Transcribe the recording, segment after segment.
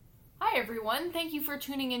everyone. Thank you for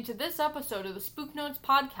tuning into this episode of the Spook Notes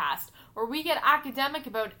podcast, where we get academic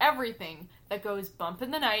about everything that goes bump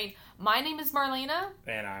in the night. My name is Marlena.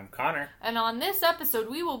 And I'm Connor. And on this episode,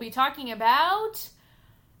 we will be talking about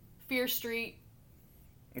Fear Street.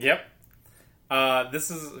 Yep. This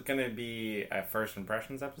is going to be a first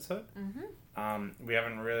impressions episode. Mm-hmm. We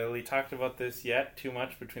haven't really talked about this yet too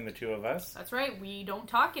much between the two of us. That's right. We don't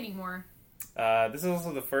talk anymore. This is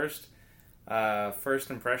also the first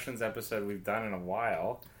impressions episode we've done in a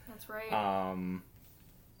while. That's right.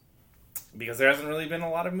 Because there hasn't really been a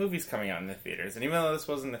lot of movies coming out in the theaters. And even though this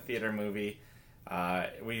wasn't a theater movie,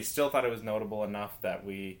 we still thought it was notable enough that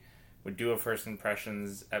we would do a first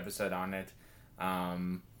impressions episode on it.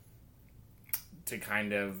 To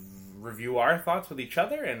kind of review our thoughts with each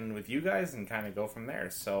other and with you guys and kind of go from there.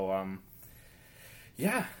 So,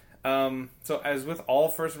 yeah. So as with all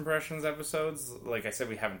first impressions episodes, like I said,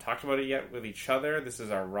 we haven't talked about it yet with each other. This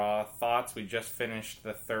is our raw thoughts. We just finished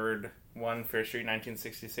the third one, Fear Street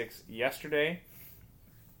 1966, yesterday.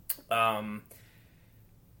 And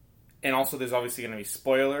also there's obviously going to be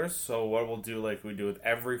spoilers. So what we'll do, like we do with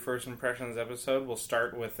every first impressions episode, we'll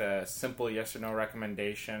start with a simple yes or no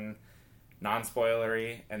recommendation,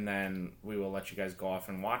 non-spoilery, and then we will let you guys go off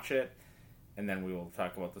and watch it, and then we will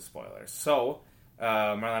talk about the spoilers. So,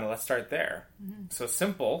 Marlena, let's start there. Mm-hmm. So,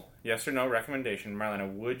 simple, yes or no recommendation.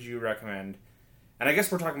 Marlena, would you recommend, and I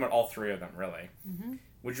guess we're talking about all three of them, really. Mm-hmm.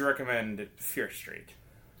 Would you recommend Fear Street?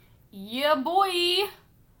 Yeah, boy!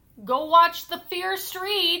 Go watch the Fear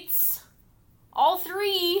Streets! All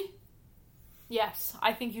three! Yes,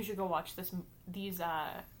 I think you should go watch these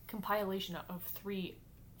compilation of 3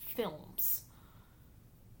 films.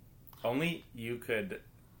 Only you could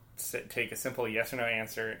take a simple yes or no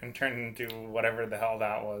answer and turn it into whatever the hell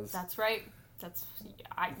that was. That's right.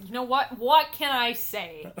 You know what? What can I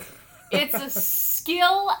say? It's a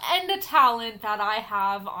skill and a talent that I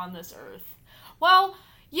have on this earth. Well,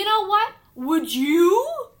 you know what? Would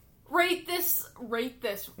you rate this?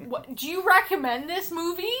 What, do you recommend this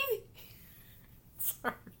movie?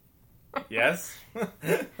 Sorry. Yes.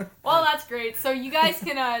 Well, that's great. So you guys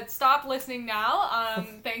can stop listening now.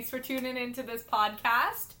 Thanks for tuning into this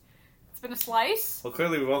podcast. It's been a slice. Well,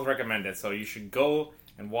 clearly we both recommend it, so you should go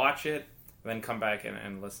and watch it, then come back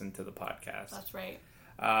and listen to the podcast. That's right.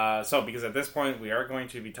 So, because at this point we are going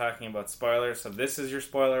to be talking about spoilers, so this is your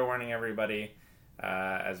spoiler warning, everybody,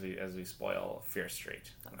 as we spoil Fear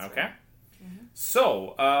Street. That's okay? Right. Mm-hmm.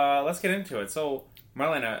 So, let's get into it. So,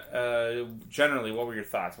 Marlena, generally, what were your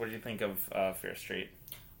thoughts? What did you think of Fear Street?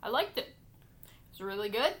 I liked it. It was really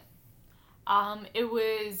good. It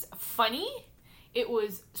was funny. It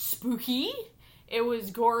was spooky. It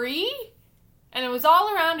was gory. And it was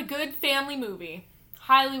all around a good family movie.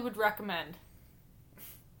 Highly would recommend.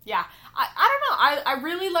 Yeah. I don't know. I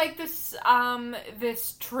really like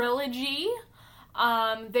this trilogy.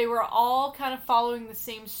 They were all kind of following the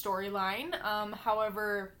same storyline.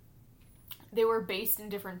 However, they were based in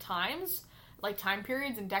different times, like time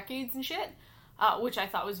periods and decades and shit, which I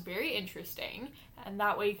thought was very interesting. And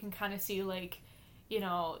that way you can kind of see, like, you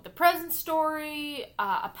know, the present story,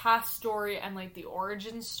 a past story, and, like, the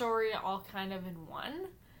origin story all kind of in one.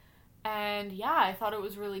 And, yeah, I thought it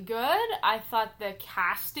was really good. I thought the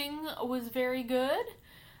casting was very good.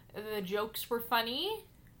 The jokes were funny.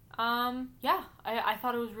 Yeah, I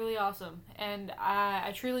thought it was really awesome, and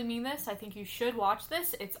I truly mean this. I think you should watch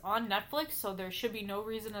this. It's on Netflix, so there should be no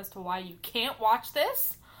reason as to why you can't watch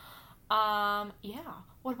this. Yeah,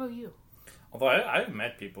 what about you? Although I've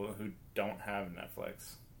met people who don't have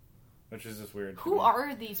Netflix, which is just weird. Who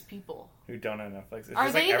are these people? Who don't have Netflix? It's are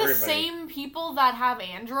just they like the same people that have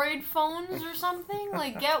Android phones or something?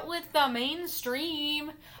 Like, get with the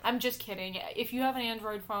mainstream. I'm just kidding. If you have an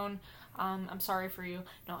Android phone, I'm sorry for you.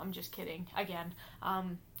 No, I'm just kidding. Again,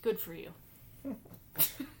 good for you.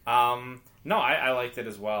 No, I liked it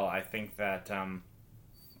as well. I think that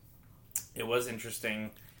it was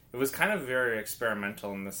interesting. It was kind of very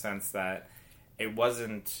experimental in the sense that it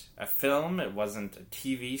wasn't a film, it wasn't a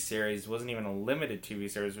TV series, it wasn't even a limited TV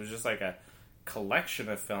series. It was just like a collection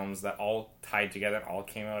of films that all tied together and all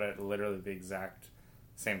came out at literally the exact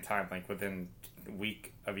same time, like within a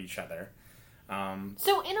week of each other.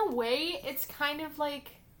 So in a way, it's kind of like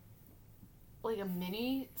a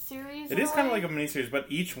mini series. It is kind of like a mini series, but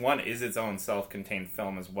each one is its own self-contained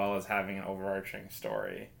film as well as having an overarching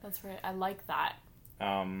story. That's right. I like that.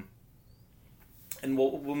 And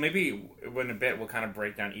we'll maybe in a bit we'll kind of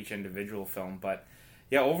break down each individual film, but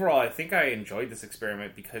yeah, overall I think I enjoyed this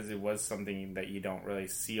experiment because it was something that you don't really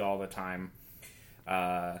see all the time.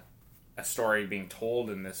 A story being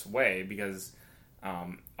told in this way, because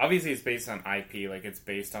Obviously, it's based on IP, like it's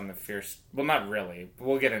based on the Fear. Well, not really. But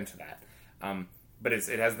we'll get into that. But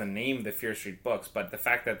it has the name, the Fear Street Books. But the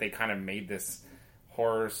fact that they kind of made this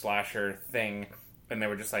horror slasher thing, and they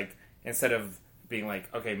were just like, instead of being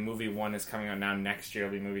like, okay, movie 1 is coming out now, next year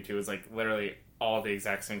will be movie 2, it was like literally all at the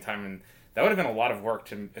exact same time, and that would have been a lot of work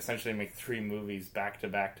to essentially make 3 movies back to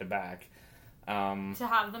back to back. To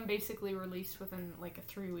have them basically released within like a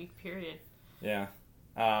 3-week period. Yeah.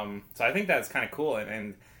 So I think that's kind of cool,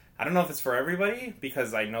 and I don't know if it's for everybody,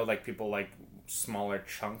 because I know like people like smaller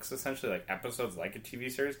chunks, essentially, like episodes, like a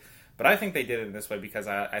TV series, but I think they did it in this way because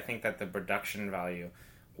I think that the production value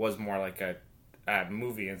was more like a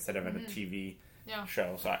movie instead of a TV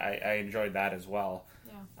show, so I enjoyed that as well.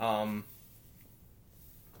 Yeah.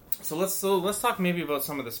 So let's talk maybe about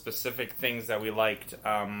some of the specific things that we liked.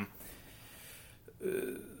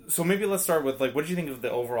 So maybe let's start with, like, what did you think of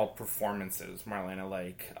the overall performances, Marlena,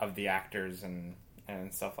 like, of the actors and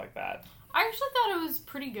stuff like that? I actually thought it was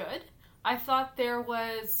pretty good. I thought there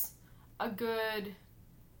was a good,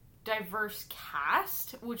 diverse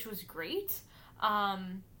cast, which was great.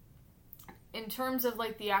 In terms of,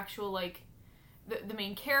 like, the actual, like, the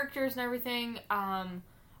main characters and everything,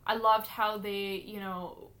 I loved how they, you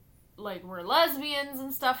know, like, were lesbians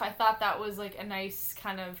and stuff. I thought that was, like, a nice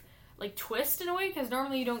kind of, like, twist in a way, because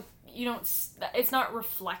normally you don't, it's not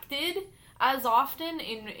reflected as often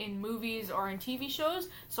in movies or in TV shows,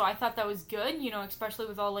 so I thought that was good, you know, especially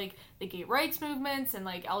with all, like, the gay rights movements and,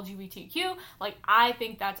 like, LGBTQ, like, I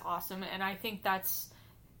think that's awesome, and I think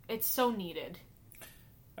it's so needed.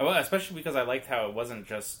 Well, especially because I liked how it wasn't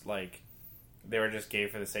just, like, they were just gay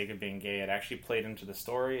for the sake of being gay. It actually played into the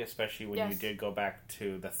story, especially when you did go back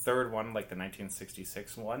to the third one, like the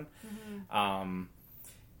 1966 one. Mm-hmm.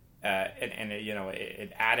 And it, you know,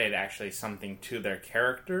 it added actually something to their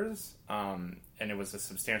characters, and it was a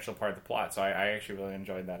substantial part of the plot. So I actually really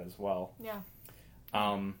enjoyed that as well. Yeah.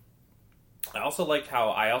 I also liked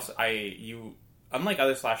how you unlike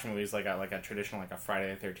other slasher movies, like a traditional, like a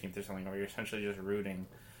Friday the 13th or something, where you're essentially just rooting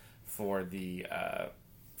for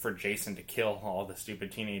for Jason to kill all the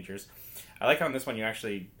stupid teenagers. I like how in this one you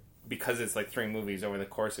actually, because it's like 3 movies over the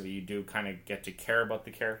course of it, you do kind of get to care about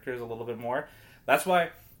the characters a little bit more. That's why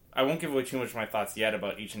I won't give away too much of my thoughts yet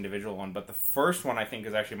about each individual one, but the first one I think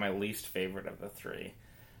is actually my least favorite of the 3,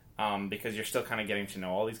 because you're still kind of getting to know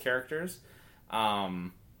all these characters. But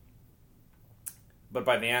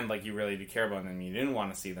by the end, like, you really do care about them. You didn't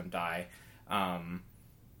want to see them die.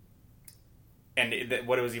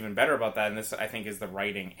 What was even better about that, and this I think is the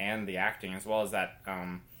writing and the acting, as well as that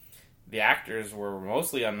the actors were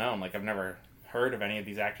mostly unknown. Like, I've never heard of any of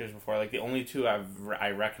these actors before. Like, the only 2 I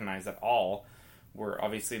recognized at all were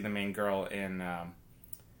obviously the main girl in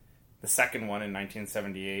the second one in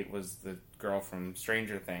 1978 was the girl from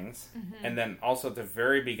Stranger Things. Mm-hmm. And then also at the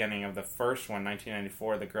very beginning of the first one,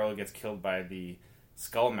 1994, the girl who gets killed by the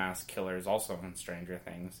Skull Mask Killer is also in Stranger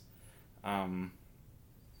Things.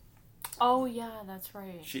 Oh, yeah, that's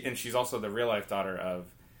right. She's also the real-life daughter of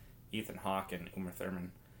Ethan Hawke and Uma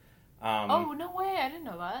Thurman. Oh, no way, I didn't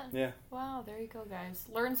know that. Yeah. Wow, there you go, guys.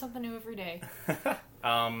 Learn something new every day.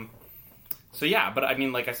 So yeah, but I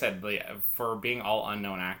mean, like I said, for being all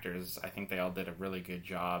unknown actors, I think they all did a really good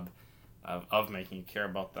job of making you care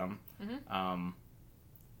about them. Mm-hmm.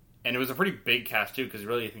 And it was a pretty big cast too, because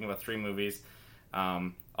really you think about 3 movies.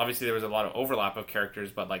 Obviously there was a lot of overlap of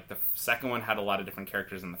characters, but like the second one had a lot of different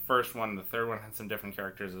characters than the first one. The third one had some different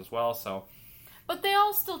characters as well. So, but they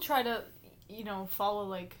all still try to, you know, follow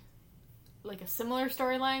like a similar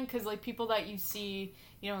storyline, because like people that you see,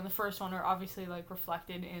 you know, in the first one are obviously like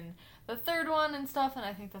reflected in the third one and stuff, and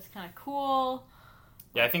I think that's kind of cool.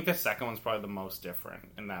 Yeah, I think the second one's probably the most different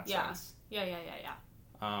in that sense. Yeah.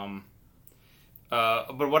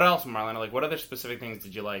 But what else, Marlena? Like, what other specific things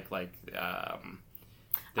did you like? Like,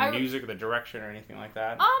 the music, or the direction, or anything like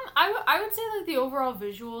that? I would say like the overall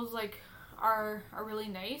visuals like are really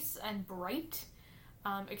nice and bright,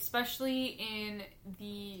 especially in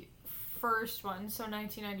the first one, so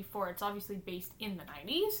 1994. It's obviously based in the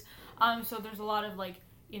 90s, so there's a lot of like,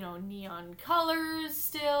 you know, neon colors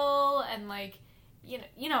still, and like,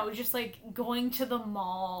 you know, just like going to the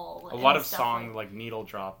mall. A lot of songs like Needle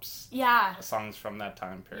Drops. Yeah, songs from that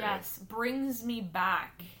time period. Yes, brings me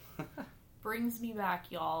back. Brings me back,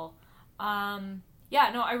 y'all.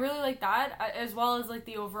 Yeah, no, I really like that, as well as like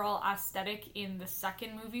the overall aesthetic in the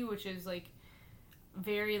second movie, which is like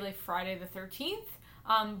very like Friday the 13th.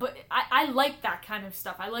 But I like that kind of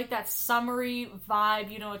stuff. I like that summery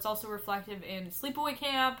vibe. You know, it's also reflective in Sleepaway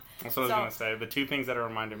Camp. That's what I was going to say. The 2 things that it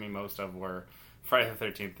reminded me most of were Friday the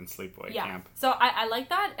 13th and Sleepaway Camp. So I like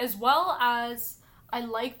that, as well as I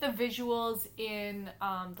like the visuals in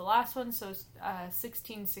the last one, so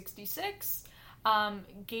 1666.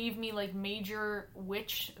 Gave me like major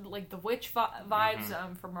witch, like the witch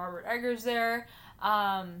vibes from Robert Eggers there.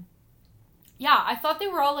 Yeah, I thought they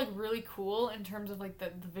were all like really cool in terms of like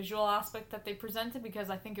the visual aspect that they presented, because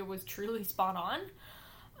I think it was truly spot on.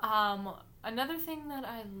 Another thing that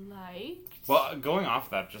I liked. Well, going off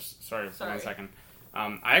that, just sorry. For 1 second.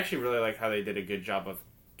 I actually really like how they did a good job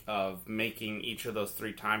of making each of those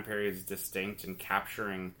 3 time periods distinct and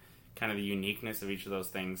capturing kind of the uniqueness of each of those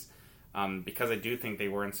things. Because I do think they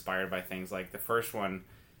were inspired by things like the first one,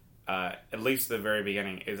 at least the very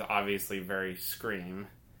beginning, is obviously very Scream.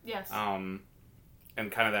 Yes. And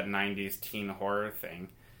kind of that 90s teen horror thing.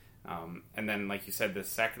 And then, like you said, the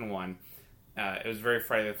second one, it was very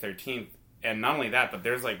Friday the 13th. And not only that, but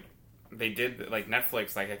there's like, they did, like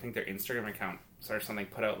Netflix, like I think their Instagram account or something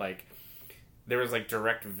put out like, there was like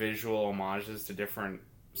direct visual homages to different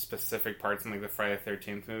specific parts in like the Friday the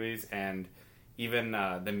 13th movies. And even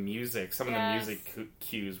the music, some of the music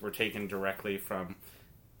cues were taken directly from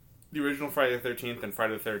the original Friday the 13th and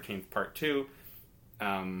Friday the 13th Part 2.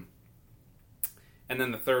 And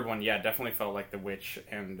then the third one, definitely felt like The Witch,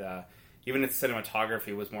 and even its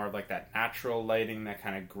cinematography was more of like that natural lighting, that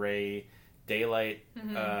kind of gray daylight,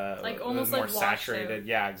 like almost more like saturated.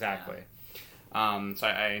 Yeah, exactly. Yeah. So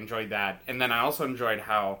I enjoyed that, and then I also enjoyed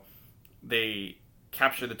how they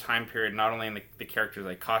captured the time period, not only in the characters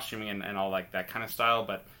like costuming and all like that kind of style,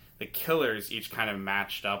 but the killers each kind of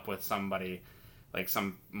matched up with somebody, like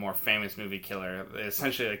some more famous movie killer,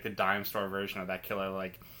 essentially like the dime store version of that killer.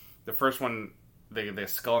 Like the first one, the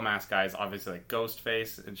skull mask guy is obviously like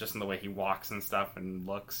Ghostface, just in the way he walks and stuff and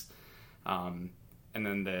looks. And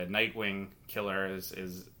then the Nightwing killer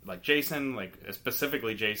is like Jason, like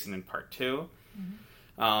specifically Jason in Part 2.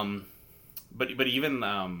 But even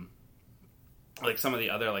like some of the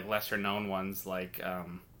other like lesser known ones, like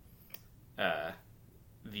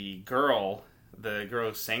the girl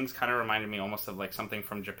who sings kind of reminded me almost of like something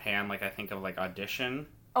from Japan. Like I think of like Audition.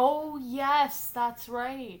 Oh yes, that's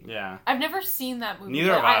right. Yeah, I've never seen that movie.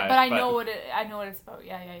 Neither have I. But I know what it's about.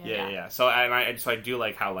 Yeah. So I do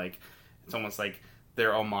like how like it's almost like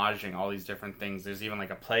they're homaging all these different things. There's even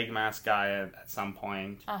like a plague mask guy at some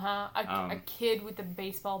point. A kid with a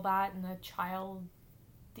baseball bat and a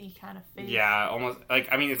childy kind of face. Yeah, almost like,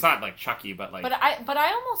 I mean, it's not like Chucky, but like. But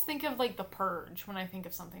I almost think of like The Purge when I think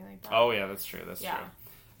of something like that. Oh yeah, that's true. That's true.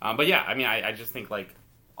 But yeah, I mean, I just think like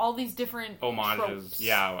all these different homages. Tropes.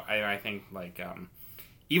 Yeah, I think like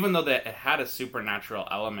even though that it had a supernatural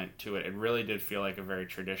element to it, it really did feel like a very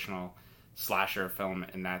traditional slasher film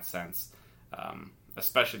in that sense.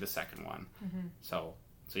 Especially the second one. So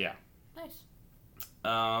yeah. Nice.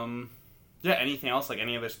 Yeah. Anything else? Like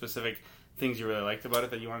any other specific things you really liked about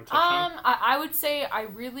it that you want to touch on? I would say I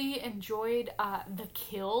really enjoyed the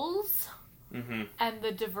kills and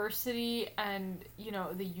the diversity and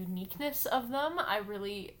the uniqueness of them. I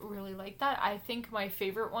really really like that. I think my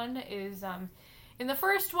favorite one is in the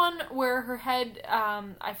first one where her head,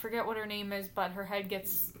 I forget what her name is, but her head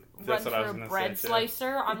gets run through a bread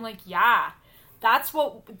slicer. I'm like, yeah. That's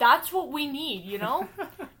what we need,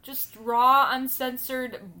 Just raw,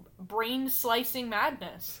 uncensored, brain-slicing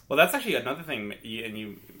madness. Well, that's actually another thing, and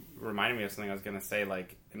you reminded me of something I was going to say,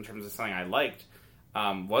 like, in terms of something I liked,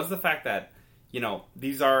 was the fact that,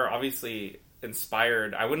 these are obviously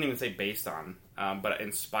inspired, I wouldn't even say based on, but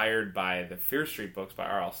inspired by the Fear Street books by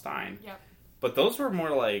R.L. Stine. Yep. But those were more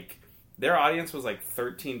like, their audience was like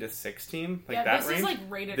 13 to 16, like that range. This is like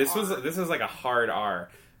rated this R. This is like a hard R.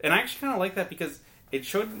 And I actually kind of like that because it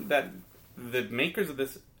showed that the makers of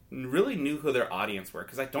this really knew who their audience were.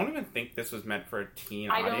 Because I don't even think this was meant for a teen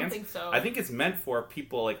audience. I don't think so. I think it's meant for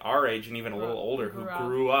people like our age and even a little older who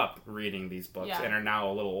grew up reading these books and are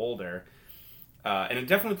now a little older. And it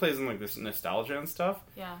definitely plays in like this nostalgia and stuff.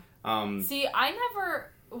 Yeah. See,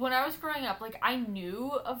 when I was growing up, like I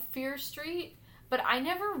knew of Fear Street, but I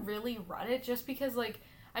never really read it just because like,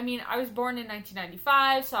 I mean, I was born in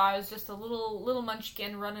 1995, so I was just a little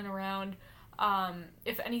munchkin running around.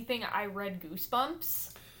 If anything, I read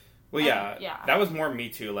Goosebumps. Well, yeah, that was more me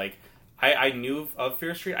too. Like, I knew of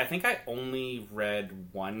Fear Street. I think I only read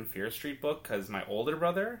one Fear Street book because my older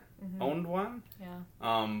brother owned one. Yeah.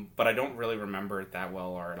 But I don't really remember it that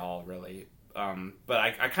well or at all, really. But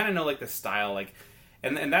I kind of know like the style, like,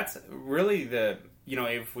 and that's really the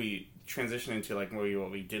if we transition into like maybe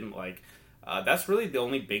what we didn't like. That's really the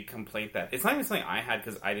only big complaint that... It's not even something I had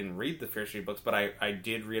because I didn't read the Fear Street books, but I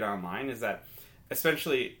did read online, is that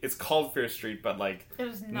essentially it's called Fear Street, but like...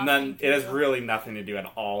 It has really nothing to do at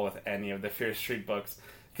all with any of the Fear Street books.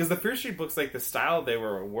 Because the Fear Street books, like the style they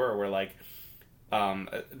were like...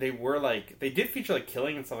 they were like, they did feature like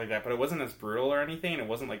killing and stuff like that, but it wasn't as brutal or anything. And it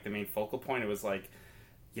wasn't like the main focal point. It was like,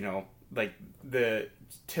 you know, like the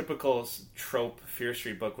typical trope Fear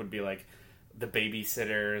Street book would be like the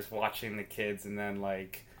babysitters watching the kids, and then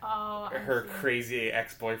like her crazy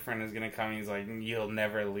ex-boyfriend is gonna come and he's like, you'll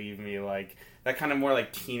never leave me, like that kind of more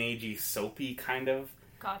like teenagey soapy kind of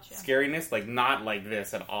scariness, like not like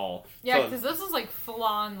this at all. Yeah, because this is like full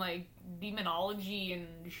on like demonology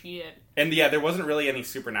and shit. And yeah, there wasn't really any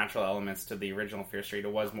supernatural elements to the original Fear Street.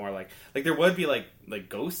 It was more like there would be like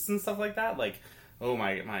ghosts and stuff like that, like, oh,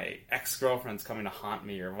 my ex-girlfriend's coming to haunt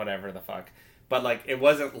me or whatever the fuck. But like it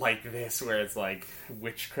wasn't like this where it's like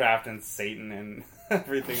witchcraft and Satan and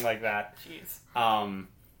everything like that. Jeez.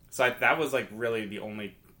 So that was like really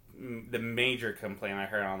the major complaint I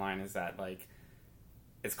heard online is that like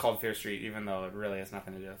it's called Fear Street even though it really has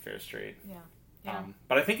nothing to do with Fear Street. Yeah.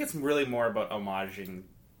 But I think it's really more about homaging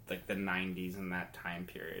like the 90s and that time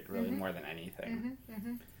period, really more than anything.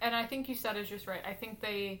 And I think you said it just right. I think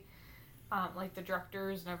they, like the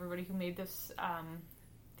directors and everybody who made this,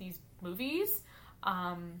 these movies,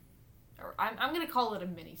 or I'm going to call it a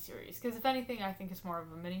mini-series, because if anything, I think it's more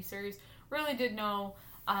of a mini-series, really did know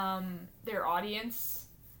their audience,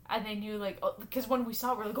 and they knew, like, because when we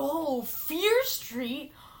saw it, we're like, oh, Fear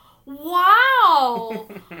Street? Wow!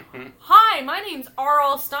 Hi, my name's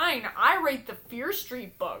R.L. Stine. I write the Fear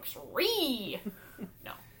Street books.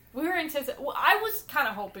 No. We were I was kind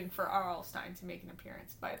of hoping for R.L. Stine to make an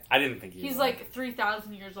appearance, but I didn't think he's like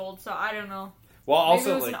 3,000 years old, so I don't know. Well, also,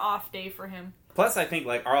 maybe it was like, an off day for him. Plus, I think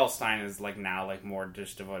like R.L. Stine is like now like more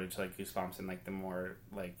just devoted to like Goosebumps and like the more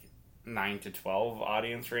like 9 to 12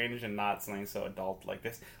 audience range, and not something so adult like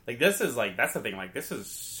this. Like this is like, that's the thing. Like this is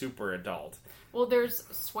super adult. Well, there's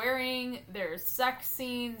swearing, there's sex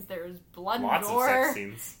scenes, there's blood Lots and gore. of sex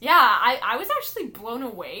scenes. Yeah, I was actually blown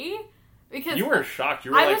away. Because you were shocked.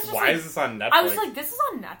 You were like, why is this on Netflix? I was like, this is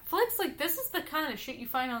on Netflix? Like, this is the kind of shit you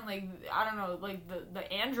find on, like, I don't know, like, the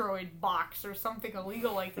Android box or something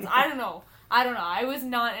illegal like this. I don't know. I was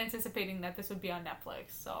not anticipating that this would be on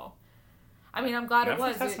Netflix, so. I mean, I'm glad Netflix it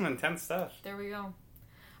was. Netflix has some intense stuff. There we go.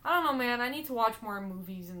 I don't know, man. I need to watch more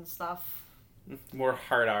movies and stuff. More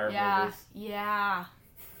hard R movies. Yeah.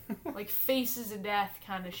 Like, Faces of Death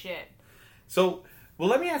kind of shit. So, well,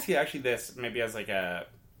 let me ask you actually this, maybe as like a...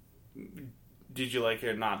 Did you like it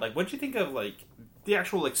or not? Like, what'd you think of, like, the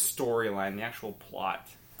actual, like, storyline, the actual plot?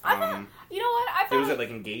 I thought, you know what? I thought was it, like,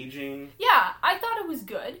 engaging? Yeah, I thought it was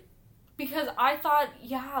good. Because I thought,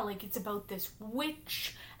 yeah, like, it's about this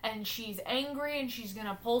witch, and she's angry, and she's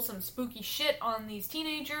gonna pull some spooky shit on these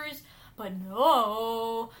teenagers. But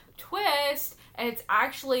no, twist, it's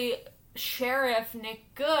actually Sheriff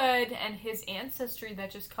Nick Good and his ancestry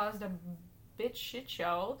that just caused a bitch shit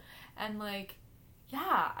show. And, like...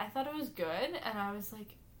 Yeah, I thought it was good, and I was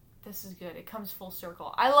like, this is good. It comes full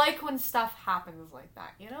circle. I like when stuff happens like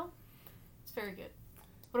that, you know? It's very good.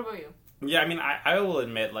 What about you? Yeah, I mean, I will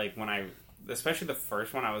admit, like, especially the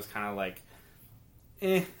first one, I was kind of like,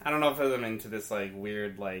 I don't know if I'm into this, like,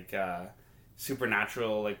 weird, like,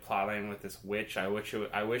 supernatural, like, plotline with this witch. I wish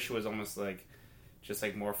it was almost, like, just,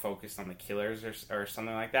 like, more focused on the killers or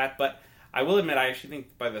something like that, but... I will admit, I actually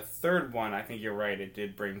think by the third one, I think you're right, it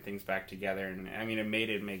did bring things back together, and I mean, it made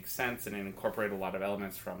it make sense, and it incorporated a lot of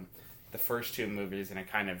elements from the first two movies, and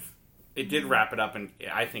it did wrap it up, and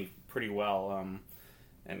I think pretty well,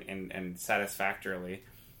 and satisfactorily,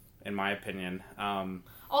 in my opinion.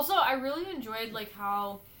 Also, I really enjoyed, like,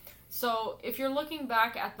 how, so, if you're looking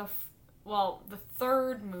back at the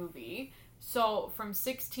third movie... So, from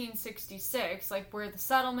 1666, like, where the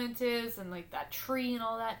settlement is, and, like, that tree and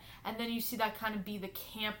all that, and then you see that kind of be the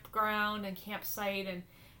campground and campsite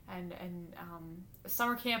and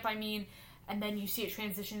summer camp, I mean, and then you see it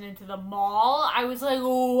transition into the mall. I was like,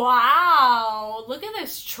 wow, look at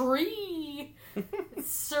this tree!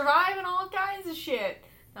 It's surviving all kinds of shit.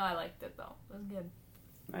 No, I liked it, though. It was good.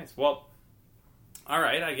 Nice. Well,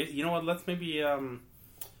 alright, I guess, you know what, let's maybe,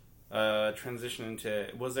 transition into,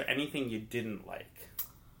 was there anything you didn't like?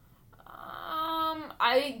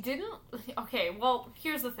 I didn't, okay, well,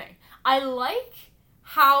 here's the thing. I like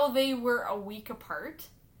how they were a week apart,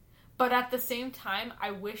 but at the same time,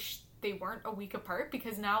 I wish they weren't a week apart,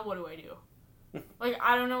 because now what do I do? Like,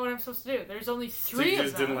 I don't know what I'm supposed to do. There's only 3 of them. So you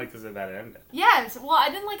just didn't like because of that it ended? Yes, well, I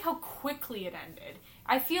didn't like how quickly it ended.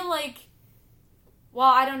 I feel like, well,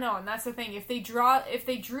 I don't know, and that's the thing. If they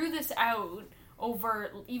drew this out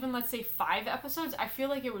over even, let's say, 5 episodes, I feel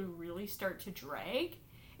like it would really start to drag.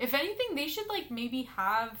 If anything, they should, like, maybe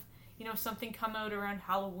have, you know, something come out around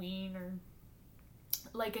Halloween, or,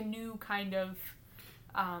 like, a new kind of,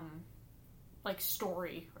 like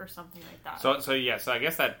story or something like that. So I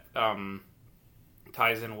guess that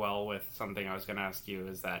ties in well with something I was going to ask you,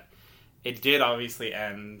 is that it did obviously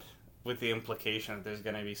end with the implication that there's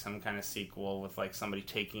going to be some kind of sequel with like somebody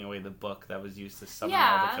taking away the book that was used to summon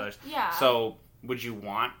all the killers. Yeah. So would you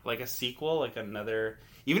want like a sequel, like another,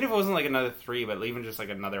 even if it wasn't like another 3, but even just like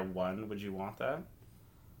another 1, would you want that?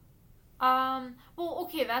 Well,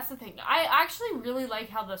 okay, that's the thing. I actually really like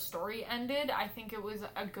how the story ended. I think it was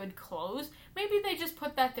a good close. Maybe they just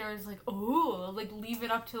put that there as like, oh, like leave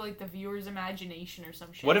it up to like the viewer's imagination or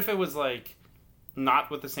some shit. What if it was like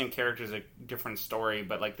not with the same characters, a different story,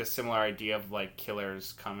 but like the similar idea of like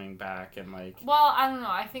killers coming back and like... Well, I don't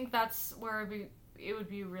know. I think that's where it would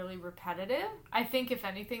be really repetitive. I think if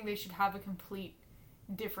anything, they should have a complete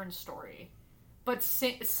different story. But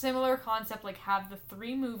similar concept, like have the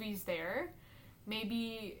 3 movies there,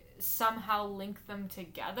 maybe somehow link them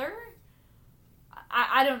together.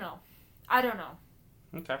 I don't know.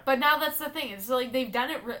 Okay. But now that's the thing. It's like they've done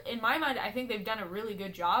it, in my mind, I think they've done a really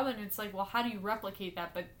good job, and it's like, well, how do you replicate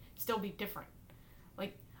that but still be different?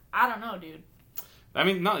 Like, I don't know, dude. I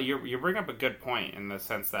mean, no, you bring up a good point in the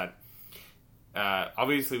sense that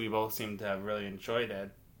obviously we both seem to have really enjoyed it.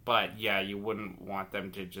 But yeah, you wouldn't want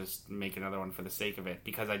them to just make another one for the sake of it,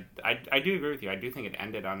 because I do agree with you. I do think it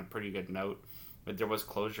ended on a pretty good note, but there was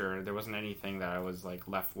closure. There wasn't anything that I was like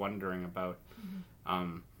left wondering about.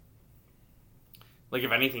 Mm-hmm. Like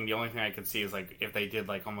if anything, the only thing I could see is like if they did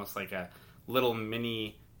like almost like a little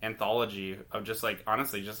mini anthology of just like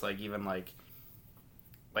honestly just like even like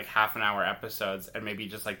half an hour episodes, and maybe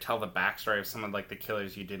just like tell the backstory of some of like the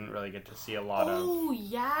killers you didn't really get to see a lot of. Oh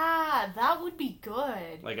yeah, that would be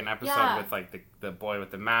good. Like an episode with like the boy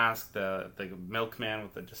with the mask, the milkman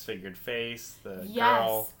with the disfigured face, the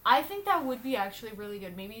girl. I think that would be actually really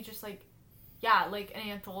good. Maybe just like like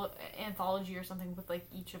an anthology or something with like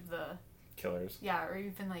each of the killers. Yeah, or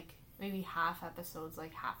even like maybe half episodes,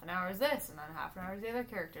 like half an hour is this and then half an hour is the other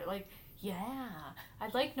character. Like, yeah,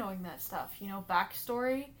 I'd like knowing that stuff. You know,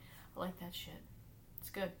 backstory. I like that shit. It's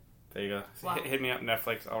good. There you go. Wow. Hit me up,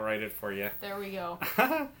 Netflix. I'll write it for you. There we go.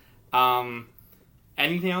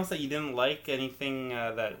 Anything else that you didn't like? Anything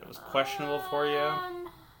that was questionable for you?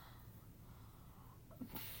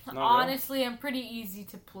 Honestly, really? I'm pretty easy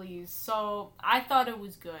to please, so I thought it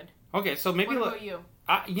was good. Okay, so maybe... What about you?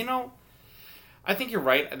 You know, I think you're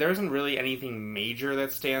right. There isn't really anything major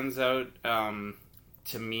that stands out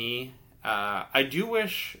to me. I do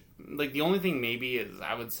wish, like, the only thing maybe is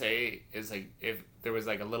I would say is like if there was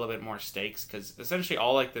like a little bit more stakes, because essentially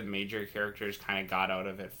all like the major characters kind of got out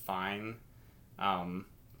of it fine.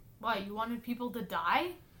 Why, you wanted people to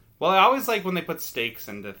die? Well, I always like when they put stakes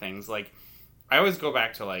into things. Like, I always go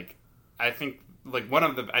back to like, I think like one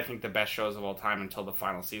of the best shows of all time until the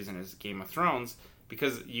final season is Game of Thrones.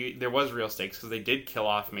 Because there was real stakes, because they did kill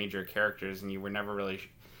off major characters, and you never really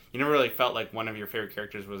felt like one of your favorite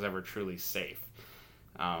characters was ever truly safe.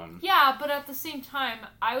 Yeah, but at the same time,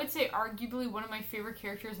 I would say arguably one of my favorite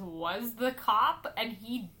characters was the cop, and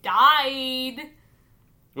he died.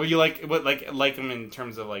 Well, you like him in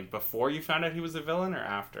terms of like before you found out he was a villain, or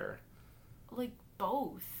after? Like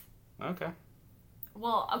both. Okay.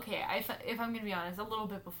 Well, okay, if I'm going to be honest, a little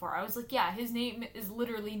bit before. I was like, yeah, his name is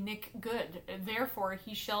literally Nick Good. Therefore,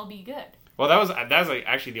 he shall be good. Well, that was like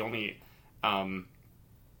actually the only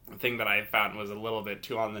thing that I found was a little bit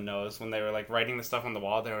too on the nose when they were like writing the stuff on the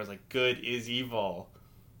wall. There was like, good is evil.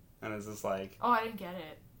 And it's just like... Oh, I didn't get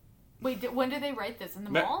it. Wait, when did they write this? In the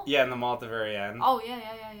mall? Yeah, in the mall at the very end. Oh, yeah.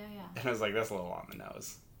 And I was like, that's a little on the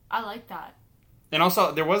nose. I like that. And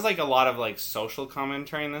also, there was like a lot of like social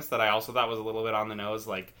commentary in this that I also thought was a little bit on the nose.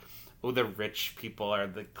 Like, oh, the rich people are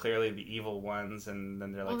clearly the evil ones, and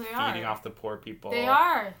then they're like feeding off the poor people. They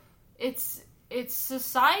are. It's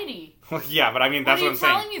society. Well, yeah, but I mean, that's what I'm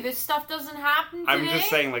saying. What are you telling me? This stuff doesn't happen today? I'm just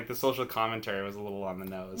saying, like, the social commentary was a little on the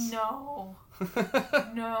nose. No.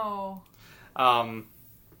 No.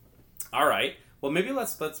 All right. Well, maybe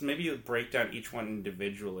let's maybe break down each one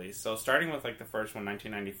individually. So, starting with like the first one,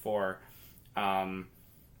 1994.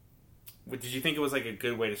 Did you think it was like a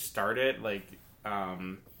good way to start it, like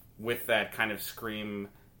with that kind of Scream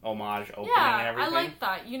homage opening and everything? I like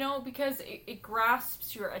that, because it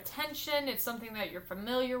grasps your attention. It's something that you're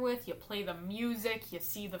familiar with. You play the music, you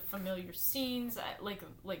see the familiar scenes,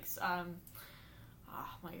 oh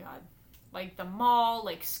my god, like the mall,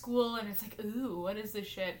 like school, and it's like, ooh, what is this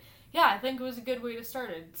shit? Yeah, I think it was a good way to start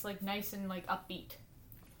it. It's like nice and like upbeat.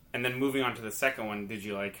 And then moving on to the second one, did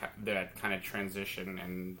you like that kind of transition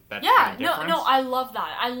and that kind of difference? No, I love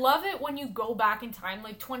that. I love it when you go back in time,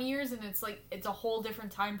 like 20 years, and it's like, it's a whole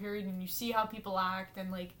different time period, and you see how people act,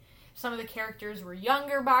 and like, some of the characters were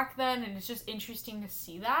younger back then, and it's just interesting to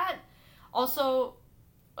see that. Also,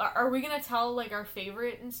 are we gonna tell like our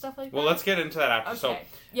favorite and stuff like that? Well, let's get into that after. Okay. So,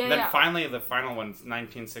 Yeah, then yeah. finally, the final one's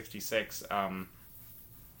 1966,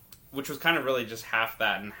 which was kind of really just half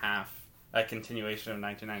that and half a continuation of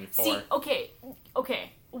 1994. See, okay.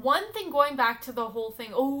 One thing going back to the whole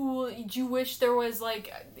thing, do you wish there was, like,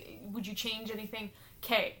 would you change anything?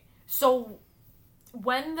 Okay, so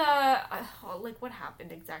when what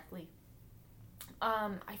happened exactly?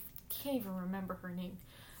 I can't even remember her name.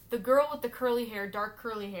 The girl with the curly hair, dark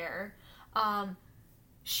curly hair,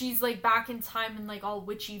 she's, like, back in time in, like, all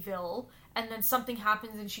Witchyville, and then something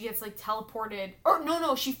happens and she gets, like, teleported. Or,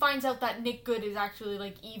 no, she finds out that Nick Good is actually,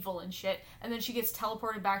 like, evil and shit, and then she gets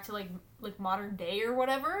teleported back to, like modern day or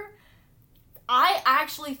whatever. I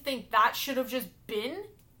actually think that should have just been,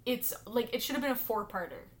 it should have been a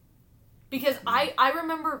 4-parter. Because I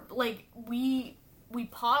remember, like, we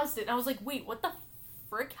paused it, and I was like, wait, what the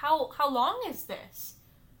frick? How long is this?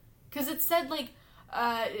 Because it said, like,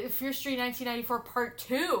 Fear Street 1994 Part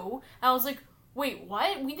 2, and I was like, wait,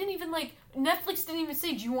 what? We didn't even, like, Netflix didn't even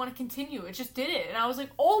say, do you want to continue? It just did it. And I was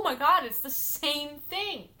like, oh my god, it's the same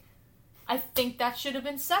thing. I think that should have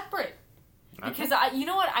been separate. Okay. Because, you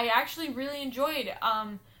know what? I actually really enjoyed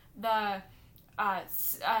the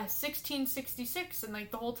 1666 and,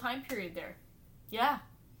 like, the whole time period there. Yeah.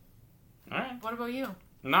 Alright. What about you?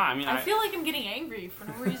 No, I mean... I feel like I'm getting angry for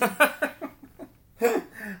no reason.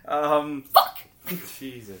 Fuck!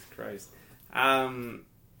 Jesus Christ.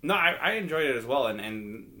 No, I enjoyed it as well,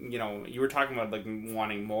 and you know, you were talking about, like,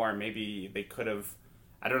 wanting more. Maybe they could have,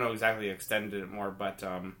 I don't know exactly, extended it more, but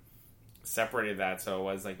separated that so it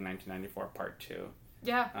was, like, 1994 Part 2.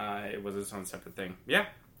 Yeah. It was its own separate thing. Yeah.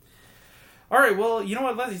 Alright, well, you know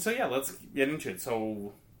what, Leslie, so yeah, let's get into it.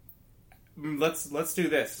 So, let's do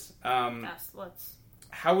this. Yes, let's.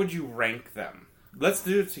 How would you rank them? Let's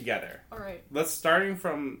do it together. Alright. We'll start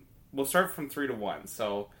from 3 to 1.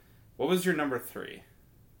 So, what was your number 3?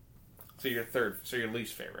 So your third, so your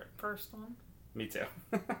least favorite. First one. Me too.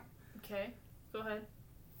 Okay, go ahead.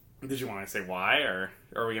 Did you want to say why, or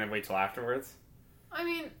are we going to wait till afterwards? I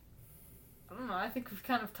mean, I don't know. I think we've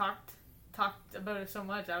kind of talked about it so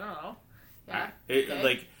much. I don't know. Yeah. Okay.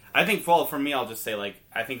 Like, I think, for me, I'll just say, like,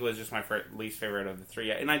 I think it was just my least favorite of the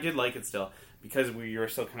 3. And I did like it still, because we were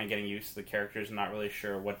still kind of getting used to the characters and not really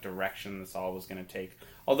sure what direction this all was going to take.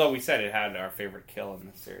 Although we said it had our favorite kill in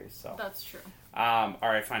this series, so. That's true.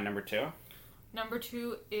 Alright, fine. Number 2? Number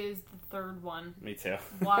 2 is the third one. Me too.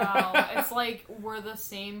 Wow. It's like we're the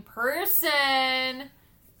same person.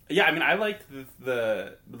 Yeah, I mean, I liked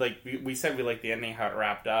the like, we said we liked the ending, how it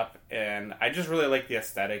wrapped up, and I just really like the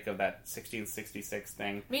aesthetic of that 1666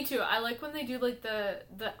 thing. Me too. I like when they do, like, the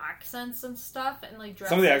accents and stuff, and, like, dress.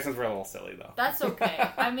 Some of the accents were a little silly, though. That's okay.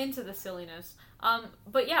 I'm into the silliness.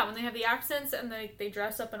 But yeah, when they have the accents and they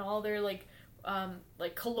dress up in all their, like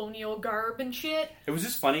colonial garb and shit. It was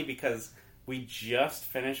just funny because we just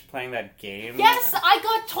finished playing that game. Yes, I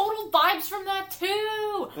got total vibes from that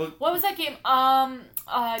too. Well, what was that game?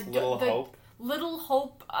 Little Hope. Little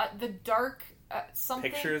Hope. The Dark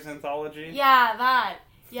something. Pictures Anthology. Yeah, that.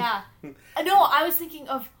 Yeah. No, I was thinking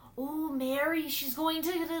of Mary. She's going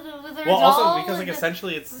to their well, doll also because, like,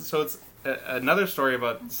 essentially it's another story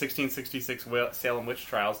about 1666 Salem witch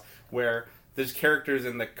trials where there's characters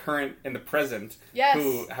in the present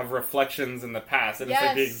who have reflections in the past, and it's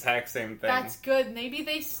like the exact same thing. That's good. Maybe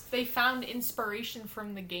they found inspiration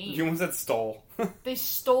from the game. You almost said stole. They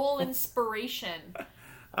stole inspiration.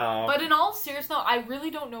 But in all seriousness, though, I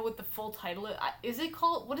really don't know what the full title is. Is it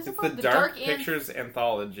called? What is it called? The Dark Pictures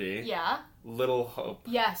Anthology. Yeah. Little Hope.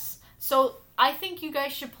 Yes. So I think you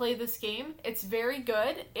guys should play this game. It's very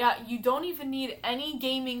good. You don't even need any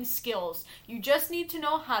gaming skills. You just need to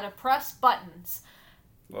know how to press buttons.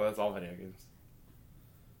 Well, that's all video games.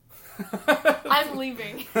 I'm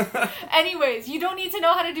leaving. Anyways, you don't need to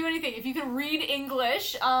know how to do anything. If you can read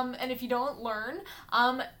English, and if you don't learn,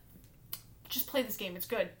 just play this game. It's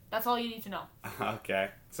good. That's all you need to know. Okay.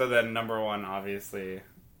 So then number 1, obviously,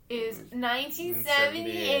 is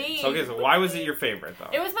 1978. So, okay, so why was it your favorite, though?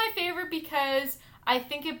 It was my favorite because I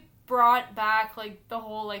think it brought back, like, the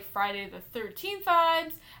whole, like, Friday the 13th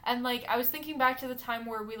vibes, and, like, I was thinking back to the time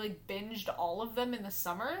where we, like, binged all of them in the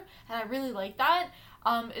summer, and I really liked that.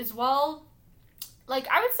 As well, like,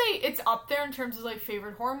 I would say it's up there in terms of, like,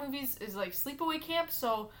 favorite horror movies is, like, Sleepaway Camp,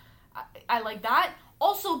 so I like that.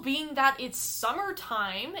 Also, being that it's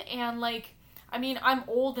summertime, and, like, I mean, I'm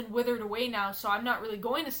old and withered away now, so I'm not really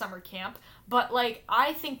going to summer camp, but, like,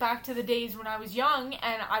 I think back to the days when I was young,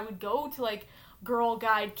 and I would go to, like, Girl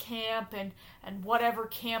Guide camp, and whatever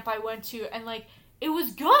camp I went to, and, like, it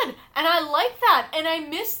was good, and I like that, and I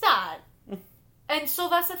miss that. And so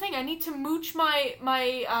that's the thing. I need to mooch my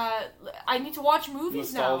I need to watch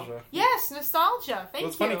movies Nostalgia. now. Yes, nostalgia. Thank you.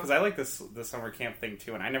 It's funny because I like the summer camp thing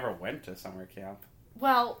too, and I never went to summer camp.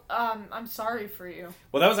 Well, I'm sorry for you.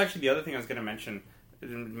 Well, that was actually the other thing I was going to mention.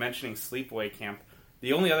 Mentioning Sleepaway Camp,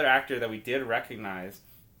 the only other actor that we did recognize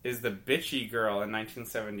is the bitchy girl in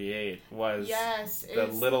 1978. Was the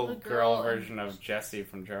little girl version of Jessie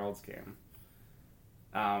from Gerald's Game.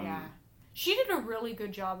 Yeah. She did a really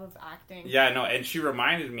good job of acting. Yeah, no, and she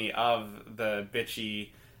reminded me of the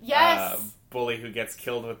bitchy bully who gets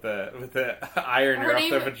killed with the iron off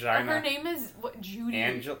the vagina. Her name is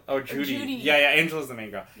Judy. Judy. Yeah, Angela's the main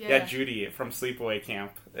girl. Yeah, Judy from Sleepaway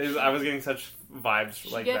Camp. I was getting such vibes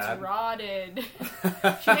like that. She gets rotted.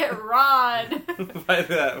 She get rod by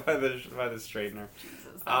the straightener.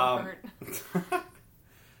 Jesus, that hurt.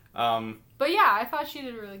 But yeah, I thought she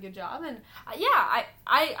did a really good job, and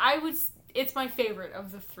I was. It's my favorite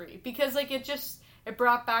of the three because like it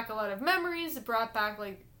brought back a lot of memories. It brought back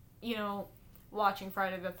like watching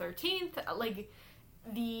Friday the 13th, like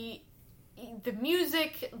the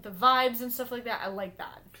music, the vibes and stuff like that. I like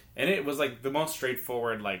that. And it was like the most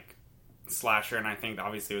straightforward like slasher, and I think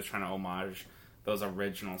obviously it was trying to homage those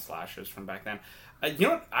original slashers from back then.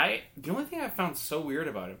 The only thing I found so weird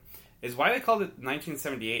about it is why they called it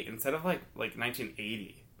 1978 instead of like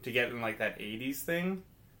 1980 to get in like that 80s thing.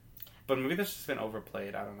 But maybe that's just been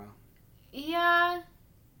overplayed. I don't know. Yeah,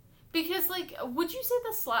 because like, would you say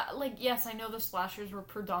yes, I know the slashers were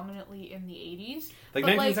predominantly in the 80s. Like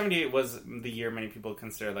 1978 was the year many people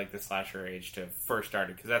consider like the slasher age to first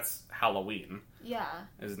started because that's Halloween. Yeah,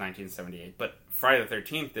 is 1978, but Friday the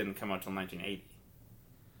 13th didn't come out till 1980.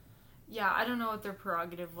 Yeah, I don't know what their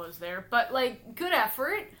prerogative was there, but like, good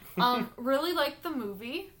effort. Really liked the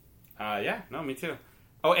movie. Yeah, no, me too.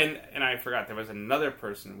 Oh, and I forgot, there was another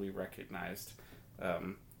person we recognized.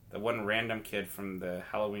 The one random kid from the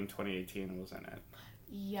Halloween 2018 was in it.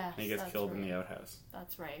 Yes, and he gets killed in the outhouse.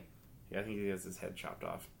 That's right. Yeah, I think he gets his head chopped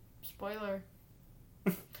off. Spoiler.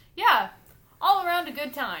 Yeah, all around a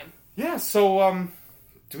good time. Yeah, so,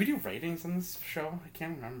 do we do ratings on this show? I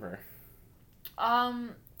can't remember.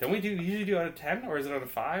 Don't we usually do out of 10, or is it out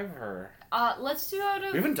of 5, or... let's do out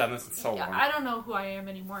of... We haven't done this in so long. I don't know who I am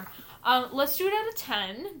anymore. Let's do it out of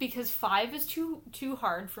 10, because 5 is too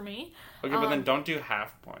hard for me. Okay, but then don't do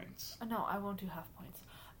half points. No, I won't do half points.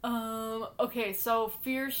 Okay, so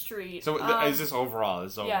Fear Street. So is this overall?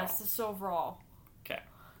 Yes, this is overall. Okay.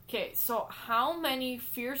 Okay, so how many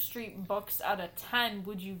Fear Street books out of 10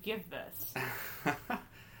 would you give this?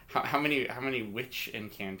 How many witch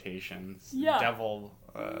incantations? Yeah. Devil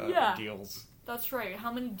deals. That's right.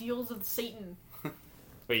 How many deals of Satan?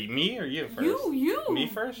 Wait, me or you first? You. Me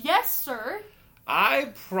first? Yes, sir.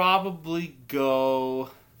 I'd probably go...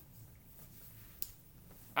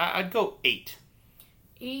 I'd go 8.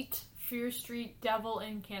 8 Fear Street Devil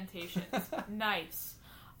incantations. Nice.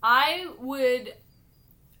 I'm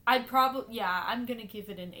gonna give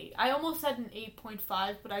it an 8. I almost said an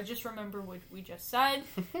 8.5, but I just remember what we just said.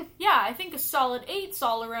 Yeah, I think a solid 8. It's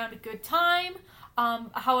all around a good time.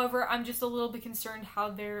 However, I'm just a little bit concerned how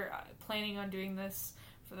they're planning on doing this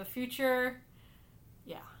for the future.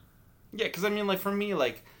 Yeah. Yeah, because I mean, like, for me,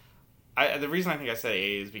 like, the reason I think I said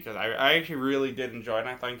 8 is because I actually really did enjoy it, and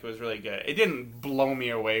I think it was really good. It didn't blow me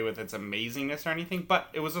away with its amazingness or anything, but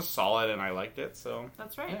it was a solid, and I liked it, so...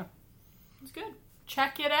 That's right. Yeah. It's good.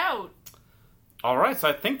 Check it out. Alright, so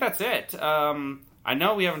I think that's it. I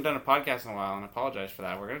know we haven't done a podcast in a while, and I apologize for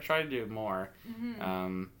that. We're going to try to do more.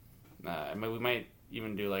 We might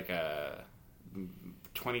even do, like, a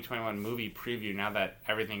 2021 movie preview now that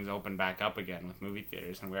everything's opened back up again with movie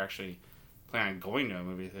theaters, and we're actually planning on going to a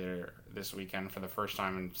movie theater this weekend for the first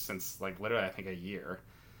time since, like, literally, I think, a year.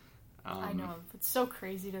 I know. It's so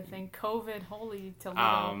crazy to think. COVID, holy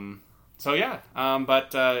Toledo. So, yeah.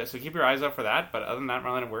 So keep your eyes out for that. But other than that,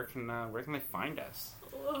 Marlena, where can they find us?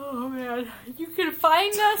 Oh, man. You can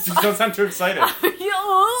find us... Just don't sound too excited.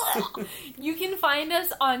 You can find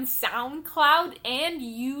us on SoundCloud and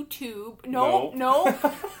YouTube.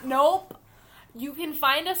 Nope. You can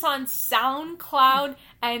find us on SoundCloud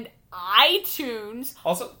and iTunes.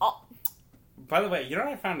 Also, by the way, you know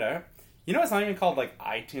what I found out? You know it's not even called, like,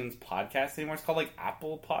 iTunes Podcast anymore. It's called, like,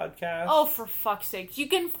 Apple Podcast. Oh, for fuck's sake. You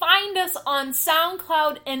can find us on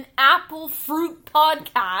SoundCloud and Apple Fruit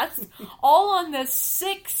Podcast, all on the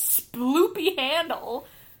sick, sploopy handle,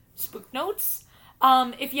 Spook Notes.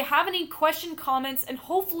 If you have any question, comments, and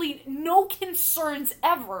hopefully no concerns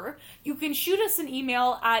ever, you can shoot us an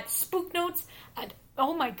email at spooknotes at...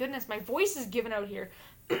 Oh my goodness, my voice is giving out here.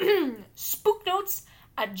 spooknotes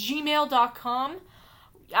gmail.com.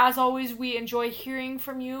 As always, we enjoy hearing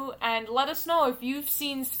from you, and let us know if you've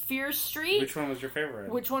seen Fear Street. Which one was your favorite?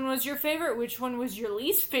 Which one was your favorite? Which one was your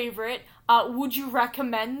least favorite? Would you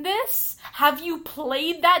recommend this? Have you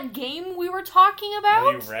played that game we were talking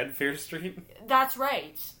about? Have you read Fear Street? That's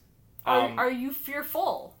right. Are you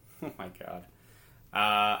fearful? Oh my god.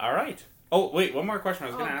 Alright. Oh, wait, one more question I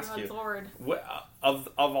was going to ask you. Lord. Of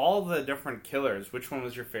all the different killers, which one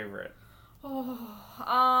was your favorite?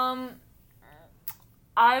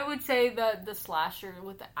 I would say the slasher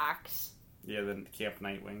with the axe. Yeah, the Camp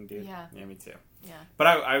Nightwing dude. Yeah. Yeah, me too. Yeah. But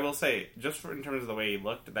I will say, just in terms of the way he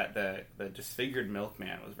looked, that the disfigured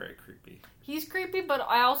milkman was very creepy. He's creepy, but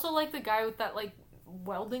I also like the guy with that, like,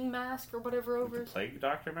 welding mask or whatever over The plague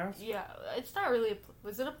doctor mask? Yeah, it's not really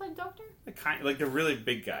was it a plague doctor? Like the really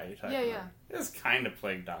big guy you're talking about. Yeah. It's kind of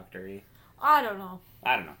plague doctor-y. I don't know.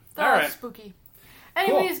 All right. Spooky.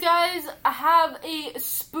 Anyways, guys, have a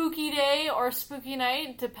spooky day or spooky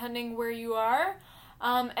night, depending where you are.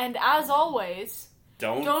 And as always,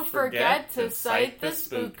 don't forget to cite the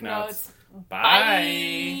spook notes.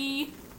 Bye.